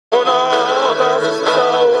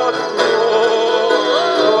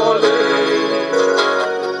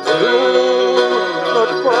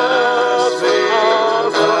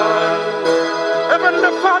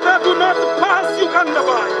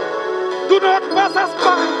not pass us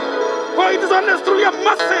by, for it is only through your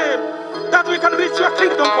mercy that we can reach your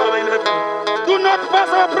kingdom, Father in heaven. Do not pass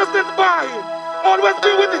our president by. Always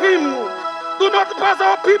be with him. Do not pass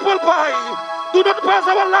our people by. Do not pass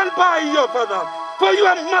our land by, your Father. For you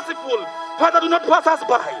are merciful. Father, do not pass us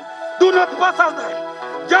by. Do not pass us by.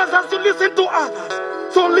 Just as you listen to others,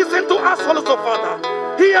 so listen to us also, Father.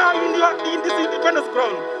 Here in this independence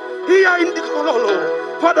ground. Here in the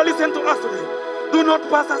Kololo. Father, listen to us today. Do not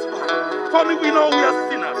pass us by. For we know we are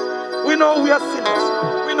sinners. We know we are sinners.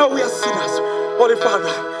 We know we are sinners. Holy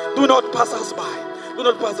Father, do not pass us by. Do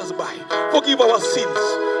not pass us by. Forgive our sins.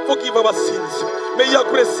 Forgive our sins. May your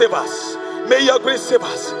grace save us. May your grace save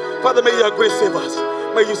us. Father, may your grace save us.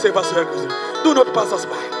 May you save us. Do not pass us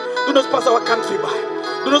by. Do not pass our country by.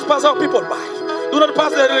 Do not pass our people by. Do not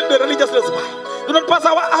pass the religious leaders by. Do not pass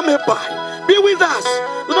our army by. Be with us.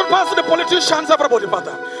 Do not pass the politicians, everybody,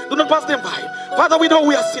 Father. Do not pass them by. Father, we know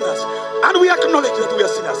we are sinners. And we acknowledge that we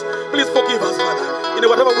are sinners. Please forgive us, Father, in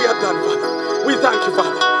whatever we have done, Father. We thank you,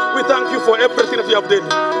 Father. We thank you for everything that you have done.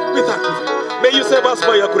 We thank you. May you save us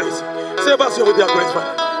by your grace. Save us with your grace,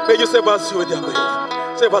 Father. May you save us with your grace.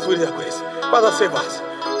 Save us with your grace. Father, save us.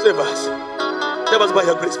 Save us. Save us by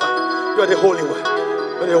your grace, Father. You are the Holy One.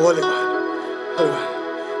 You are the Holy One. Holy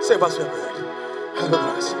One. Save us with your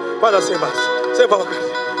grace. Father, save us. Save our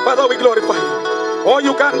country. Father, we glorify you. Oh,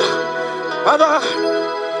 Uganda. Father.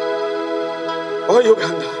 Oh,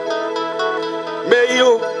 Uganda. May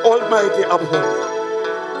you Almighty uphold.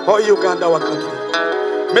 Oh, Uganda, our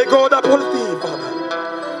country. May God uphold thee, Father.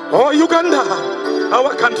 Oh, Uganda,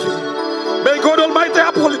 our country. May God Almighty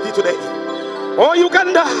uphold thee today. Oh,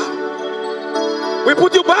 Uganda, we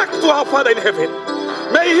put you back to our Father in heaven.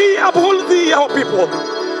 May He uphold thee, our people.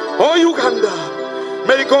 Oh, Uganda,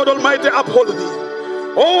 may God Almighty uphold thee.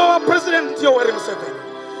 Oh, our President, Yoweri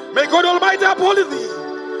Museveni. May God Almighty uphold thee.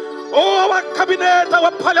 Oh, our cabinet,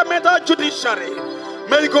 our parliament, our judiciary.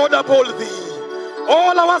 May God uphold thee.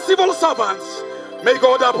 All our civil servants, may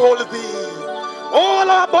God uphold thee. All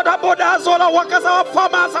our borders, all our workers, our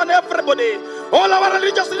farmers and everybody. All our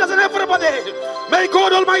religious leaders and everybody. May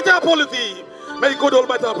God Almighty uphold thee. May God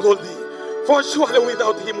Almighty uphold thee. For surely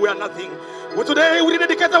without Him we are nothing. Today we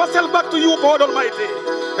dedicate ourselves back to you, God Almighty.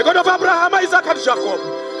 The God of Abraham, Isaac and Jacob.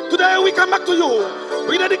 Today we come back to you.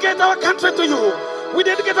 We dedicate our country to you. We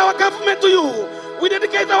dedicate our government to you. We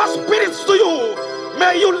dedicate our spirits to you.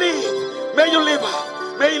 May you lead. May you live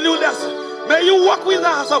us. May you lead us. May you walk with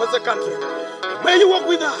us as a country. May you walk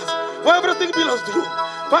with us. For everything belongs to you.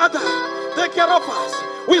 Father, take care of us.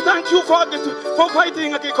 We thank you for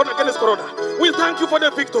fighting against Corona. We thank you for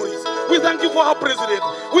the victories. We thank you for our president.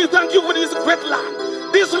 We thank you for this great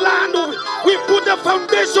land. This land, we put the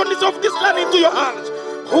foundations of this land into your hands.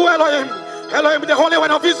 Who Elohim? Elohim, the Holy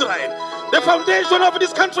One of Israel. The foundation of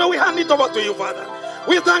this country, we hand it over to you, Father.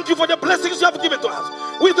 We thank you for the blessings you have given to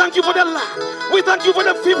us. We thank you for the land. We thank you for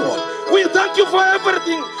the people. We thank you for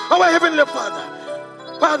everything, our Heavenly Father.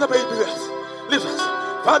 Father, may you be with us. Lift us.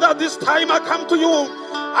 Father, this time I come to you.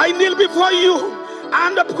 I kneel before you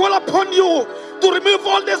and call upon you to remove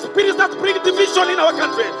all the spirits that bring division in our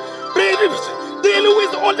country. Deal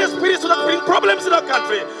with all the spirits that bring problems in our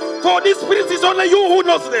country. For these spirits is only you who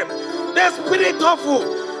knows them. The spirit of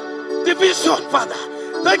division, Father.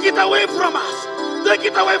 Take it away from us. Take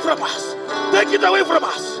it away from us. Take it away from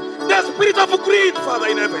us. The spirit of greed, Father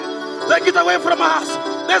in heaven. Take it away from us.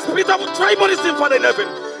 The spirit of tribalism, Father in heaven.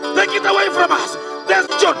 Take it away from us. The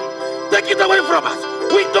John. Take it away from us.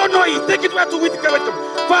 We don't know it. Take it away to with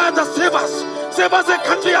Father, save us. Save us, a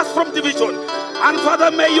country us from division. And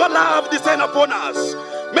Father, may your love descend upon us.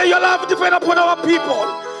 May your love descend upon our people.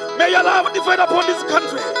 May your love descend upon this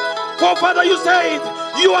country. For Father, you said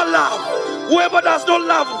you are love. Whoever does not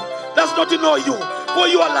love does not know you. For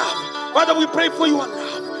you are love. Father, we pray for your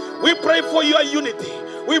love. We pray for your unity.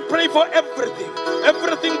 We pray for everything.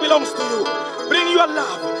 Everything belongs to you. Bring your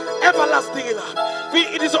love, everlasting love.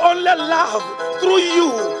 It is only love through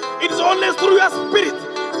you. It is only through your spirit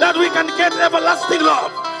that we can get everlasting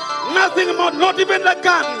love. Nothing more, not even the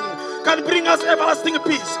gun can bring us everlasting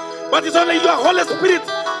peace. But it's only your Holy Spirit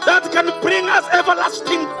that can bring us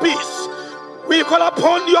everlasting peace. We call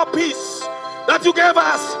upon your peace that you gave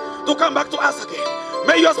us to come back to us again.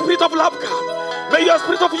 May your spirit of love come. May your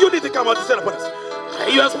spirit of unity come and descend upon us.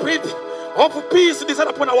 May your spirit of peace descend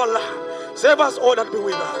upon our land. Save us all that be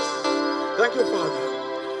with us. Thank you, Father.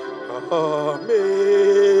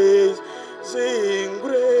 Amazing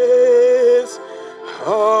grace,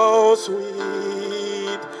 how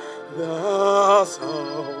sweet the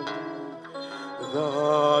sound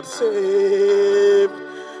that saved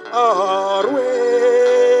a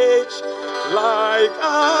wretch like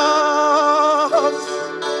us.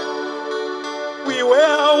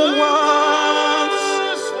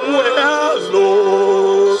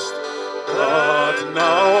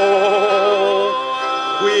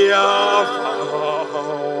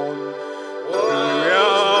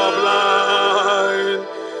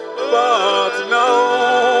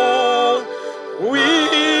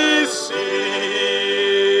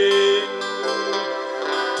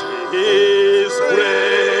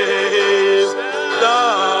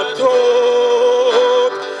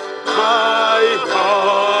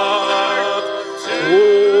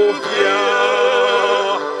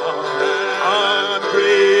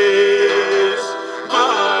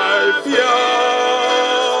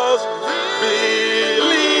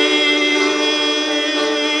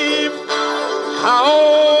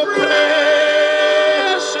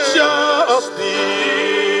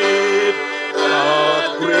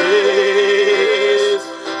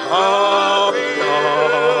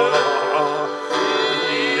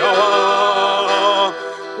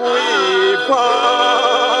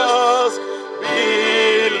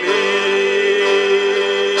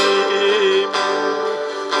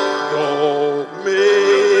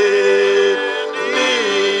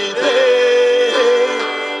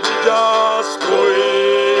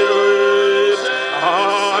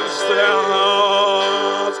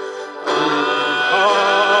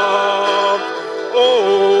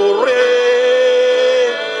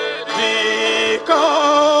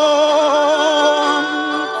 come.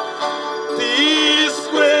 This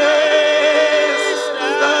grace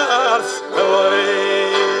that's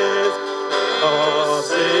grace,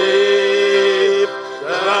 saved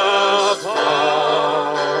us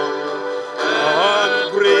found, and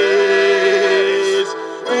grace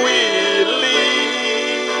will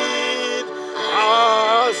lead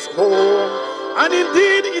us home. And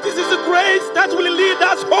indeed, it is His grace that will lead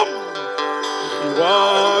us home.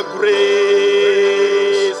 Your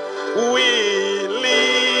grace will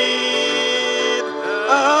lead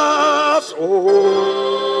us home.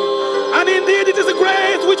 And indeed, it is a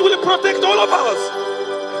grace which will protect all of us.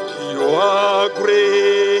 Your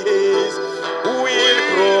grace will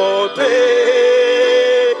protect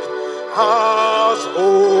us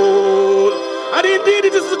all. And indeed,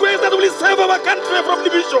 it is the grace that will save our country from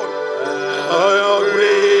division. Your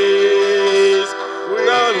grace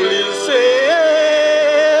that will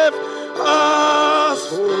save us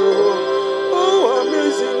all. Oh,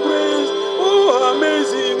 amazing grace. Oh,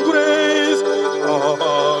 amazing grace.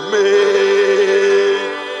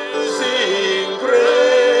 Amazing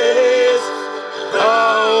grace.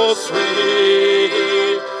 How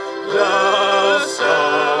sweet the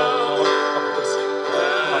sound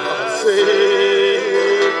that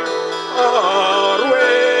saved a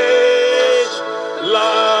wretch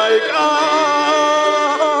like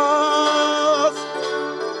us.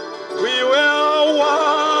 We were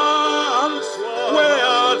once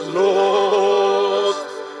lost,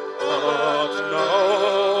 but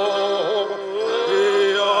now we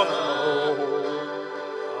are found.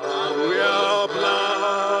 We are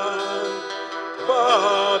blind,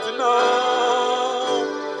 but now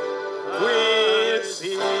we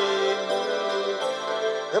see.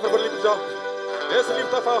 Everybody lift up. Let's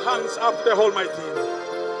lift up our hands up to the Almighty.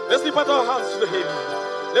 Let's lift up our hands to Him.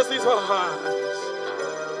 Let's lift our hands.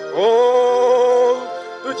 Oh,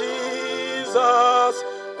 to Jesus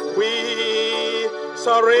we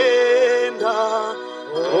surrender.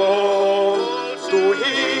 Oh, to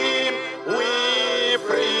Him we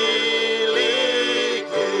freely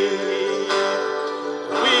give.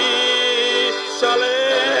 We shall